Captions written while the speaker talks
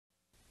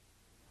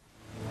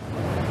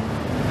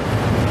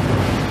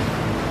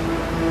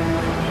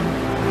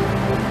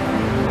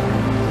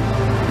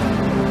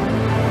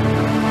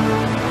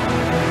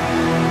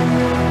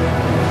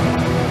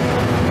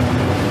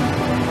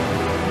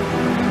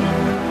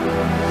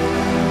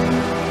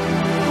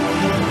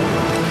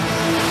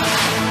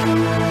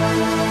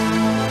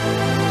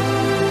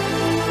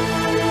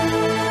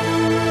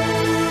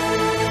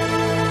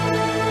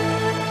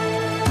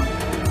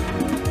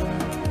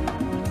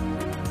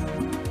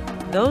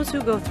those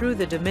who go through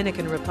the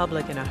Dominican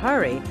Republic in a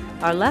hurry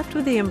are left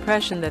with the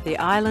impression that the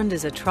island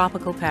is a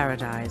tropical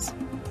paradise.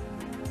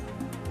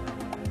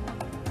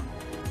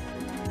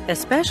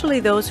 Especially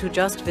those who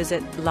just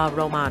visit La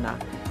Romana,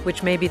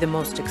 which may be the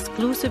most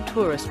exclusive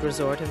tourist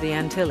resort of the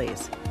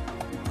Antilles.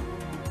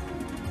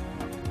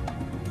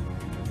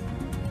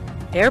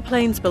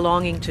 Airplanes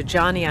belonging to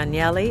Gianni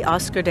Agnelli,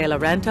 Oscar de la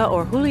Renta,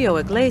 or Julio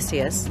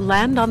Iglesias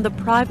land on the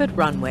private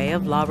runway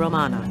of La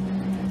Romana.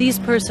 These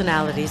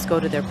personalities go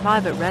to their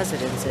private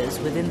residences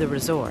within the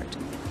resort.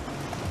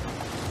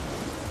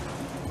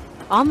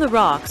 On the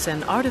rocks,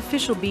 an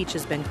artificial beach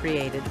has been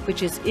created,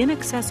 which is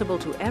inaccessible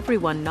to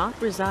everyone not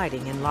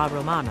residing in La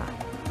Romana.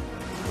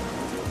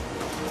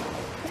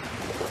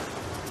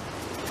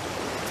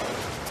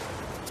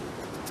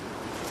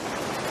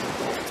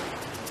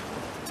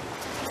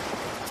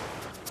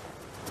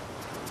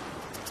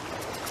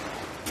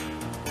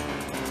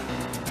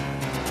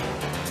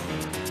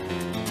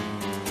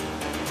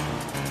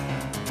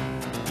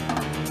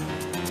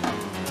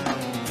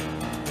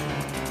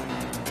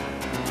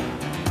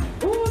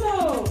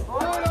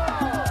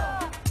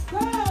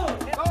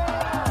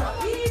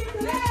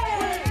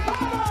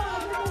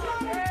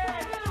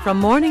 From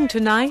morning to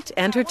night,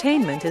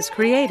 entertainment is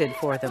created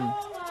for them.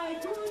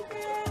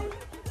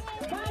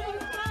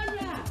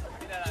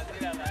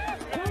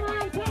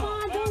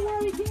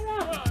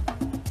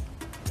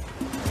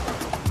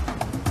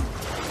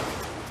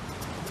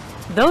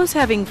 Those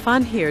having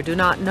fun here do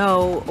not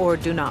know, or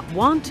do not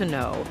want to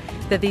know,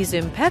 that these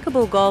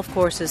impeccable golf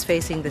courses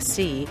facing the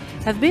sea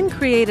have been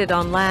created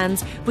on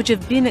lands which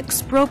have been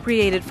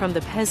expropriated from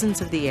the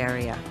peasants of the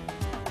area.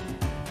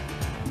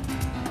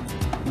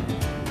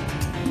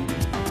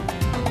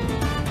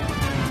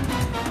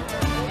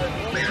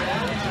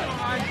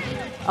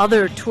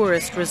 Other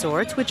tourist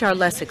resorts, which are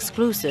less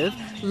exclusive,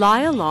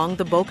 lie along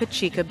the Boca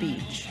Chica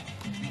beach.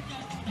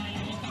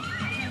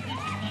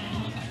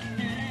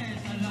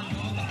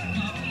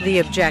 The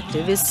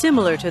objective is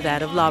similar to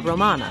that of La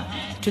Romana,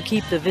 to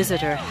keep the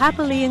visitor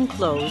happily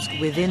enclosed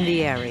within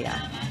the area.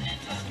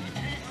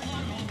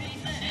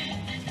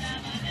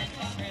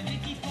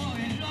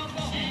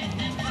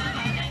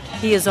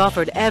 He is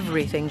offered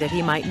everything that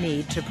he might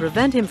need to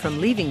prevent him from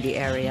leaving the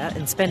area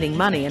and spending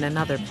money in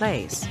another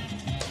place.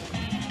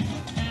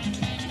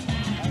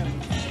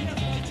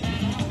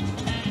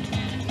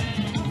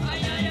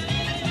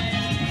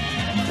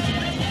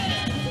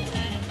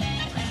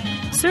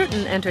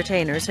 Certain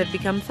entertainers have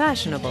become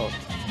fashionable,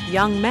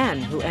 young men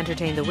who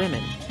entertain the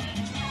women.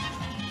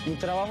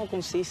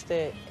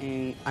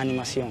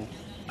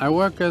 I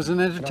work as an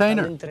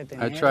entertainer.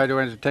 I try to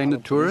entertain the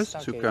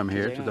tourists who come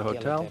here to the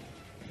hotel.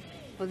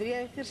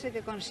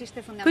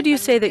 Could you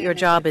say that your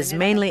job is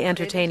mainly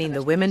entertaining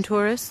the women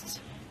tourists?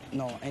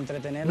 No, I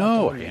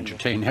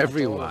entertain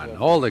everyone,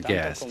 all the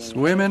guests,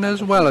 women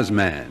as well as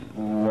men.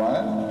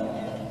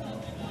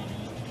 1,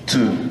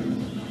 2,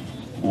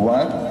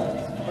 1.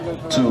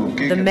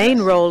 The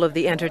main role of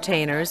the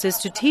entertainers is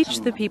to teach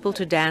the people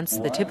to dance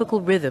the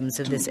typical rhythms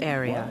of this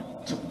area.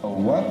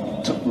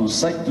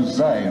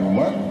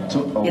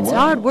 It's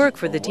hard work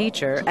for the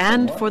teacher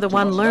and for the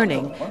one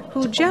learning,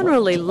 who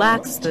generally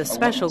lacks the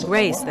special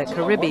grace that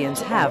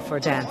Caribbeans have for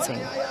dancing.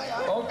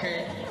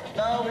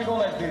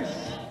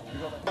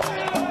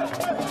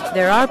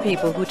 There are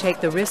people who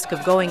take the risk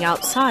of going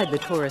outside the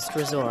tourist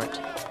resort.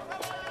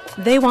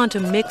 They want to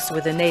mix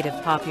with the native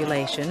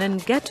population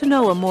and get to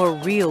know a more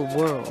real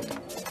world.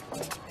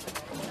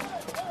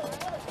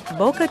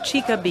 Boca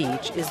Chica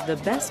Beach is the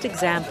best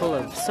example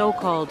of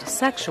so-called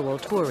sexual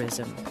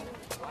tourism.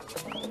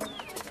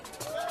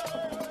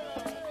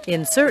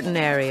 In certain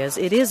areas,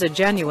 it is a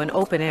genuine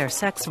open-air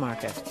sex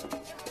market.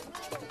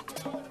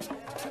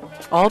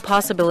 All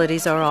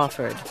possibilities are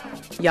offered.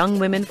 Young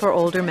women for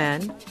older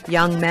men,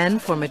 young men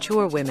for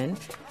mature women,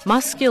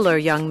 muscular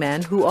young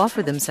men who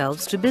offer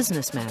themselves to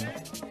businessmen.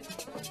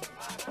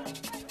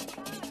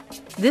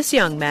 This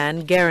young man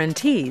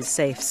guarantees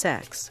safe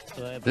sex.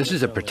 This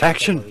is a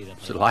protection.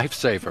 It's a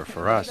lifesaver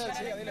for us.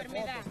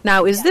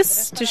 Now, is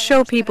this to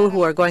show people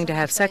who are going to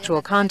have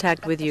sexual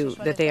contact with you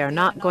that they are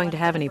not going to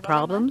have any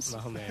problems?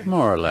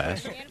 More or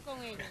less.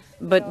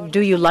 But do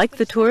you like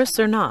the tourists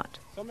or not?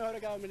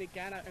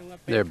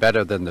 They're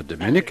better than the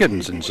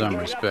Dominicans in some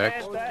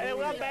respects.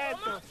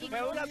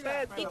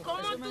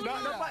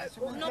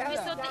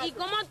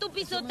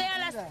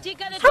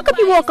 How come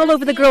you walk all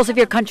over the girls of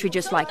your country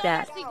just like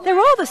that? They're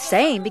all the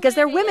same because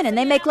they're women and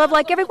they make love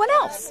like everyone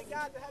else.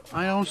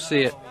 I don't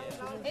see it.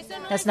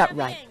 That's not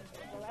right.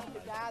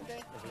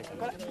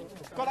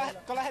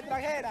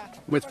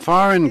 With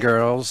foreign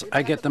girls,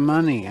 I get the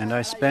money and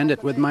I spend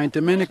it with my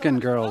Dominican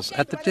girls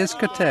at the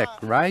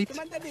discotheque, right?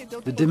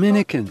 The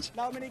Dominicans.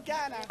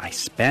 I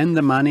spend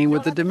the money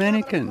with the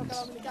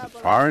Dominicans. The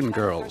foreign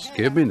girls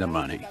give me the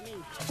money.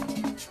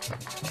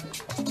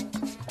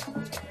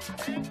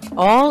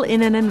 All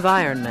in an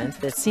environment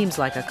that seems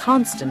like a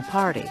constant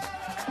party.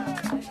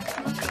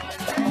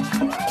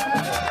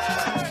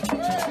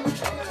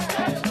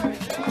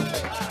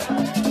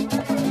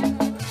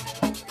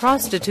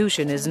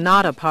 Prostitution is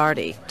not a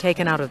party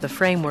taken out of the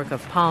framework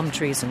of palm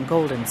trees and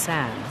golden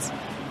sands.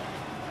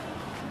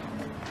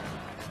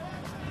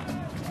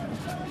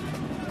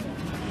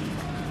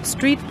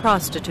 Street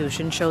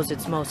prostitution shows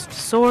its most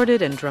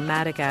sordid and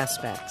dramatic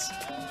aspects.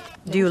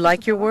 Do you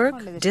like your work,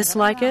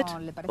 dislike it,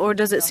 or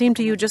does it seem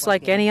to you just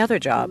like any other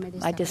job?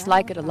 I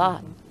dislike it a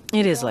lot.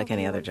 It is like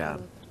any other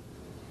job.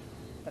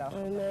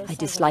 I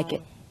dislike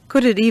it.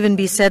 Could it even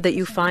be said that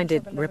you find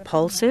it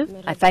repulsive?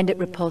 I find it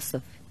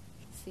repulsive.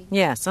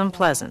 Yes,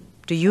 unpleasant.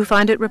 Do you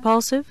find it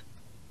repulsive?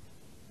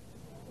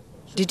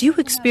 Did you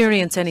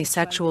experience any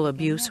sexual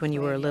abuse when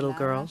you were a little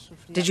girl?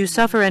 Did you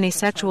suffer any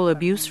sexual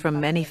abuse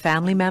from any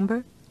family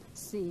member?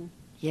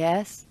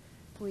 Yes.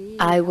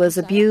 I was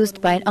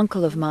abused by an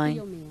uncle of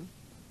mine.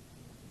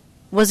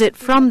 Was it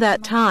from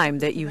that time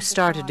that you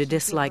started to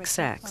dislike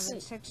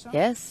sex?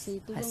 Yes,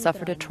 I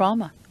suffered a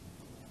trauma.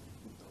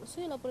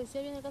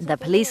 The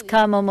police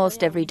come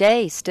almost every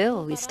day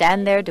still. We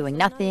stand there doing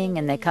nothing,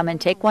 and they come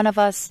and take one of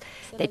us.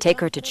 They take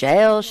her to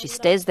jail. She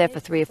stays there for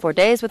 3 or 4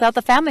 days without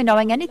the family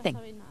knowing anything.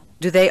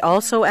 Do they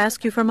also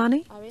ask you for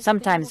money?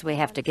 Sometimes we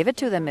have to give it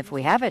to them if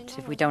we have it.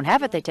 If we don't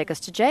have it, they take us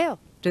to jail.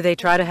 Do they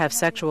try to have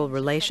sexual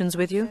relations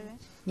with you?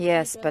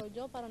 Yes, but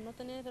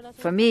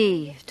for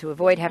me, to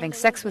avoid having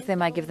sex with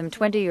them, I give them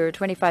 20 or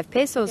 25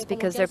 pesos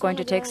because they're going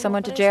to take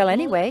someone to jail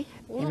anyway.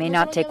 They may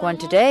not take one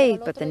today,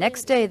 but the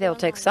next day they'll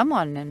take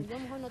someone, and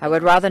I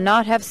would rather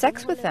not have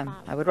sex with them.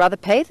 I would rather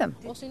pay them,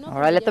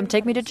 or I let them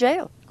take me to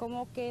jail.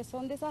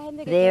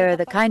 They're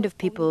the kind of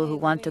people who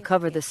want to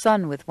cover the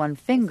sun with one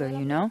finger,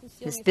 you know?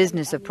 This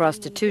business of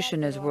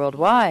prostitution is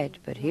worldwide,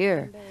 but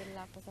here,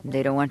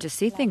 they don't want to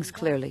see things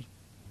clearly.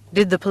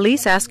 Did the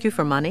police ask you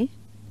for money?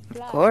 Of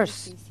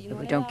course. If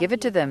we don't give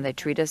it to them, they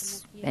treat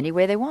us any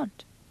way they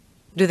want.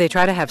 Do they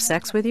try to have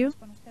sex with you?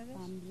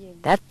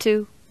 That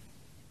too.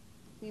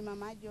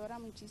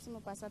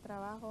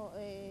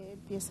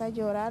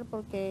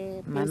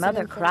 My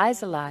mother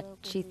cries a lot.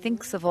 She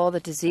thinks of all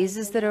the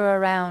diseases that are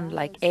around,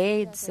 like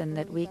AIDS, and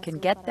that we can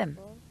get them.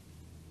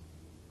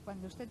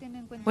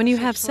 When you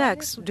have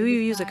sex, do you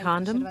use a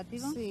condom?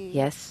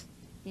 Yes.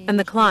 And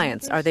the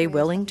clients, are they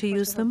willing to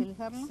use them?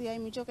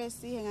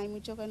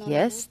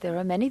 Yes, there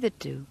are many that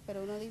do.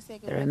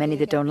 There are many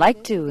that don't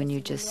like to, and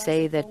you just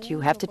say that you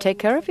have to take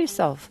care of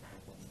yourself.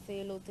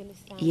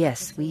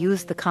 Yes, we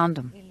use the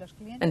condom.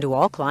 And do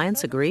all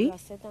clients agree?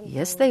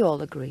 Yes, they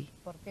all agree.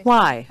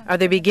 Why? Are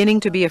they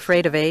beginning to be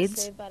afraid of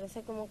AIDS?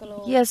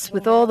 Yes,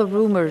 with all the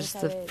rumors,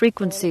 the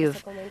frequency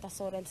of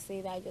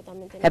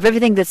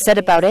everything that's said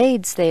about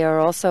AIDS, they are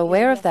also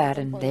aware of that,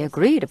 and they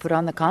agree to put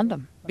on the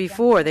condom.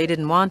 Before, they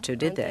didn't want to,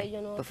 did they?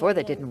 Before,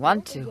 they didn't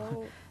want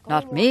to.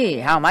 Not me.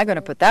 How am I going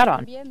to put that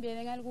on?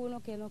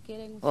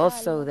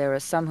 Also, there are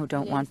some who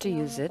don't want to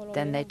use it.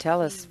 Then they tell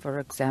us, for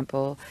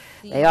example,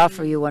 they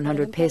offer you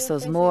 100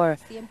 pesos more.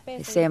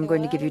 They say, I'm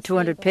going to give you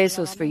 200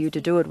 pesos for you to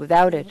do it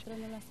without it.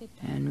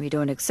 And we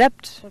don't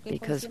accept,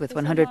 because with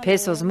 100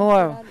 pesos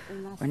more,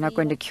 we're not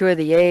going to cure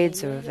the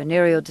AIDS or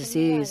venereal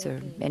disease or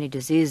any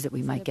disease that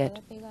we might get.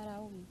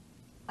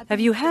 Have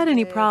you had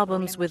any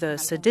problems with a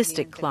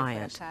sadistic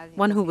client,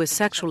 one who was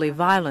sexually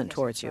violent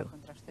towards you?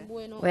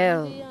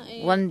 Well,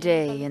 one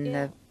day in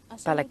the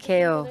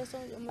Palanqueo,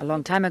 a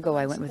long time ago,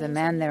 I went with a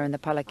man there in the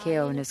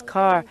Palanqueo in his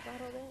car,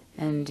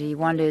 and he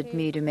wanted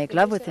me to make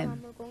love with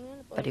him,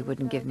 but he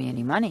wouldn't give me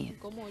any money.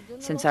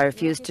 Since I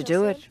refused to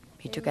do it,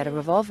 he took out a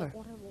revolver.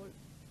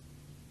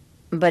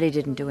 But he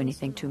didn't do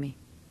anything to me.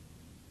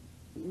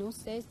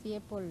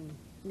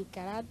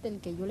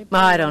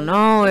 I don't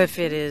know if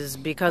it is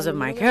because of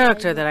my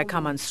character that I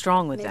come on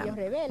strong with them.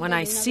 When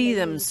I see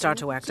them start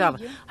to act up,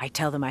 I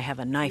tell them I have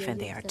a knife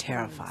and they are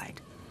terrified.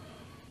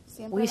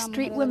 We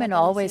street women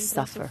always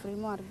suffer.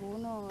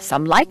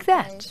 Some like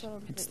that.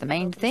 It's the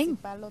main thing.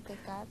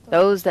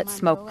 Those that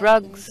smoke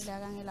drugs,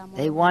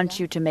 they want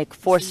you to make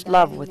forced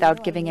love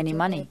without giving any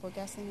money.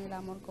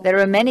 There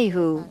are many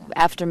who,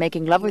 after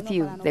making love with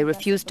you, they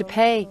refuse to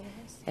pay,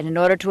 and in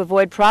order to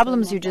avoid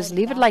problems, you just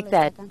leave it like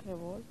that.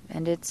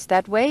 And it's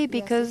that way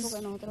because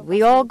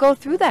we all go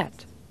through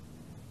that.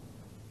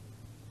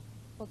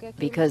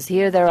 Because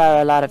here there are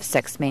a lot of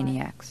sex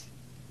maniacs.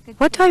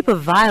 What type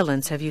of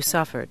violence have you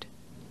suffered?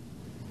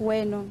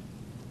 There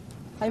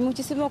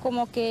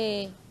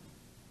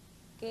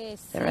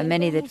are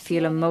many that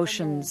feel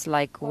emotions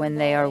like when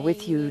they are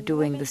with you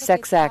doing the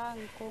sex act,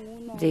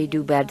 they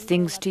do bad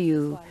things to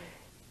you.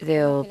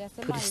 They'll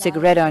put a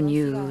cigarette on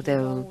you,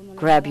 they'll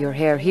grab your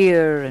hair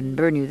here and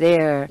burn you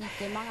there,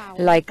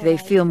 like they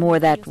feel more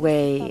that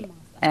way,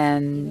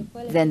 and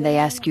then they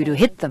ask you to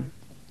hit them.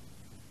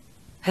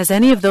 Has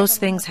any of those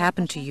things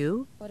happened to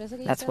you?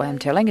 That's why I'm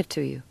telling it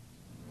to you.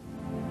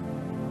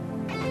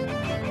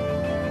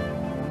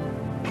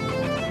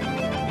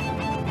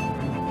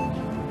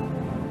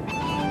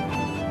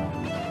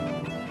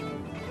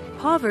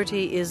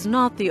 Poverty is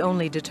not the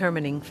only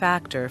determining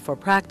factor for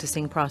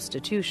practicing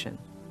prostitution.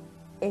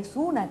 Es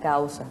una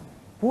causa,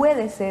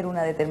 puede ser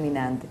una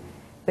determinante,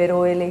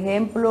 pero el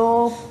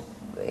ejemplo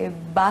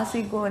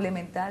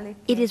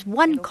It is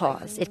one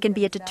cause. It can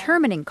be a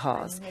determining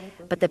cause.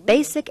 But the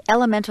basic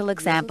elemental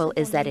example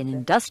is that in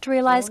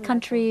industrialized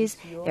countries,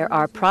 there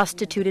are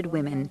prostituted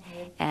women,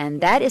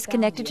 and that is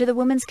connected to the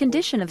woman's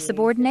condition of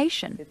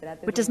subordination,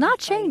 which does not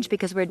change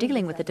because we're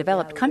dealing with a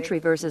developed country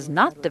versus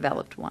not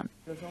developed one.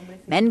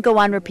 Men go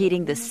on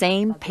repeating the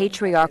same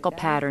patriarchal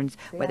patterns,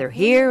 whether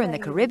here in the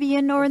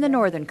Caribbean or in the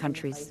northern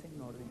countries.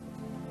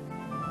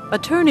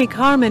 Attorney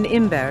Carmen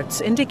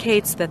Imberts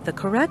indicates that the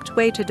correct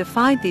way to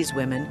define these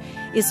women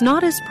is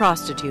not as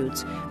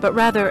prostitutes, but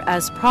rather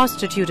as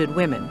prostituted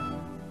women.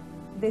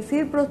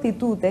 Decir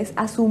prostituta es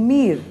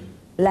asumir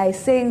la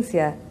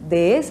esencia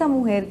de esa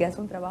mujer que hace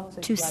un trabajo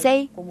sexual. To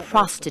say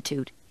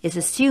prostitute is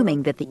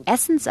assuming that the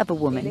essence of a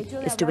woman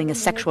is doing a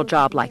sexual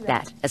job like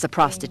that, as a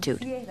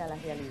prostitute.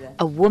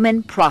 A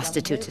woman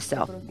prostitutes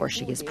herself, or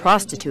she is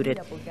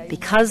prostituted,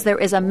 because there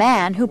is a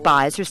man who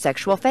buys her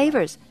sexual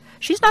favors.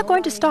 She's not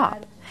going to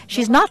stop.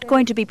 She's not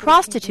going to be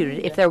prostituted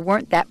if there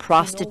weren't that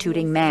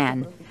prostituting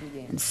man.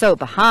 And so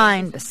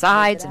behind,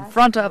 besides, in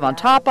front of, on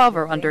top of,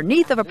 or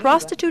underneath of a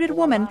prostituted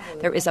woman,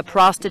 there is a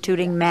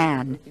prostituting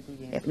man.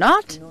 If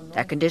not,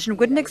 that condition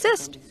wouldn't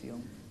exist.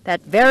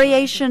 That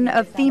variation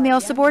of female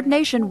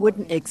subordination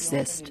wouldn't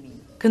exist.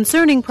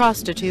 Concerning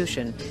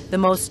prostitution, the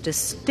most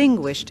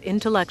distinguished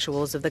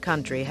intellectuals of the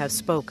country have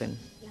spoken.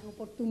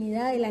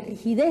 La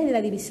rigidez de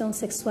la división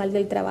sexual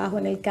del trabajo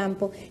en el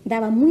campo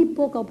daba muy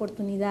poca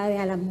oportunidades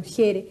a las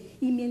mujeres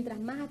y mientras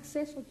más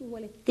acceso tuvo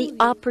el estudio. The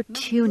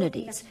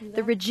opportunities,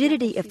 the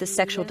rigidity of the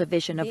sexual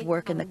division of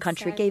work in the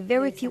country gave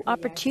very few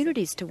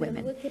opportunities to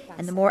women.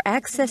 And the more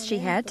access she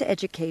had to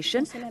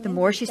education, the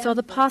more she saw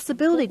the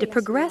possibility to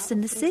progress in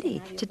the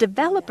city, to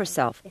develop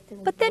herself.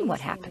 But then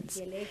what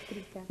happens?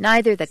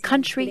 Neither the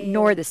country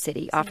nor the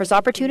city offers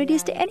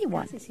opportunities to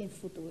anyone.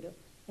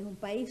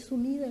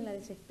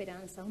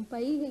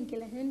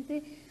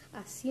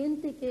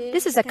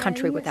 This is a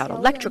country without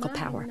electrical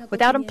power,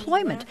 without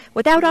employment,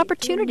 without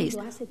opportunities,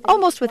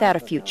 almost without a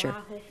future.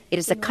 It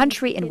is a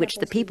country in which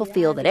the people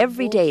feel that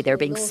every day they're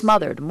being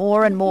smothered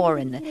more and more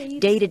in the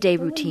day-to-day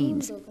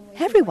routines.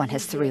 Everyone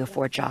has 3 or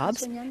 4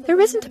 jobs.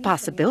 There isn't a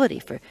possibility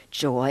for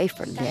joy,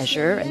 for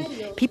leisure,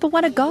 and people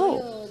want to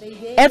go.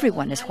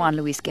 Everyone, as Juan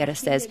Luis Guerra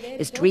says,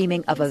 is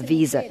dreaming of a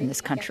visa in this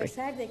country.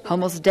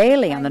 Almost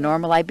daily on the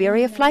normal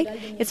Iberia flight,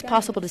 it's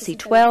possible to see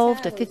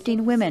 12 to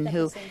 15 women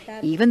who,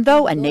 even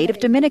though a native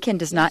Dominican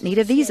does not need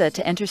a visa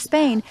to enter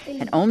Spain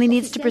and only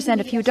needs to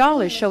present a few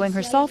dollars showing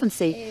her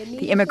solvency,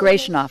 the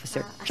immigration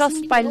officer,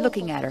 just by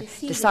looking at her,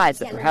 decides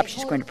that perhaps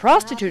she's going to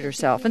prostitute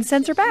herself and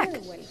sends her back.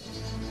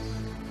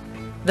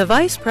 The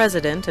vice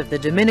president of the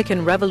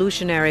Dominican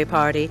Revolutionary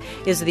Party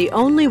is the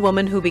only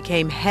woman who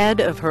became head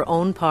of her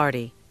own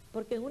party.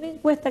 Porque en una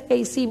encuesta que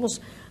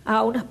hicimos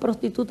a unas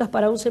prostitutas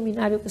para un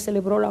seminario que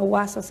celebró la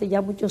UAS hace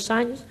ya muchos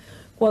años,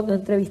 cuando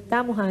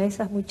entrevistamos a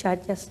esas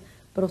muchachas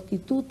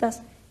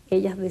prostitutas,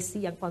 ellas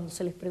decían cuando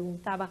se les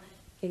preguntaba.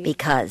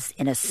 Because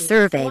in a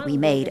survey we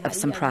made of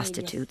some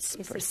prostitutes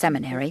for a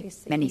seminary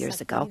many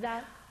years ago,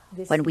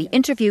 when we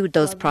interviewed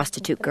those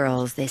prostitute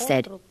girls, they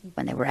said,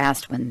 when they were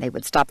asked when they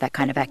would stop that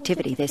kind of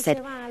activity, they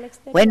said,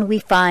 when we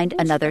find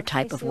another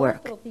type of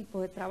work.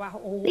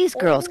 These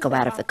girls go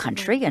out of the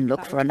country and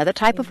look for another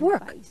type of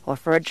work, or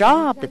for a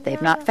job that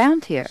they've not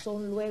found here.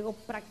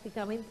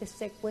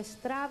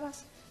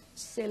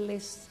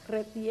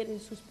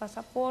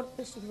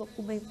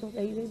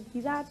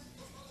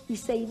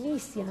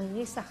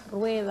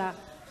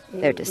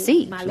 They're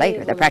deceived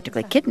later. They're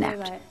practically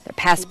kidnapped. Their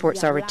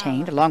passports are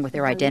retained along with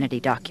their identity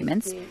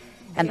documents.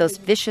 And those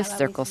vicious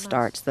circle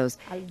starts, those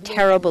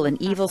terrible and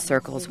evil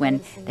circles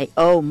when they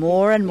owe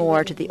more and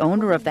more to the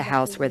owner of the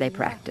house where they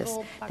practice.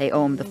 They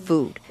owe him the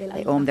food.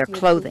 They owe him their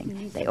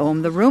clothing. They owe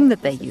him the room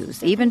that they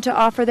use, even to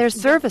offer their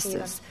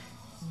services.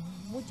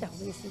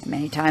 And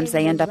many times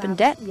they end up in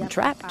debt and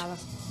trapped.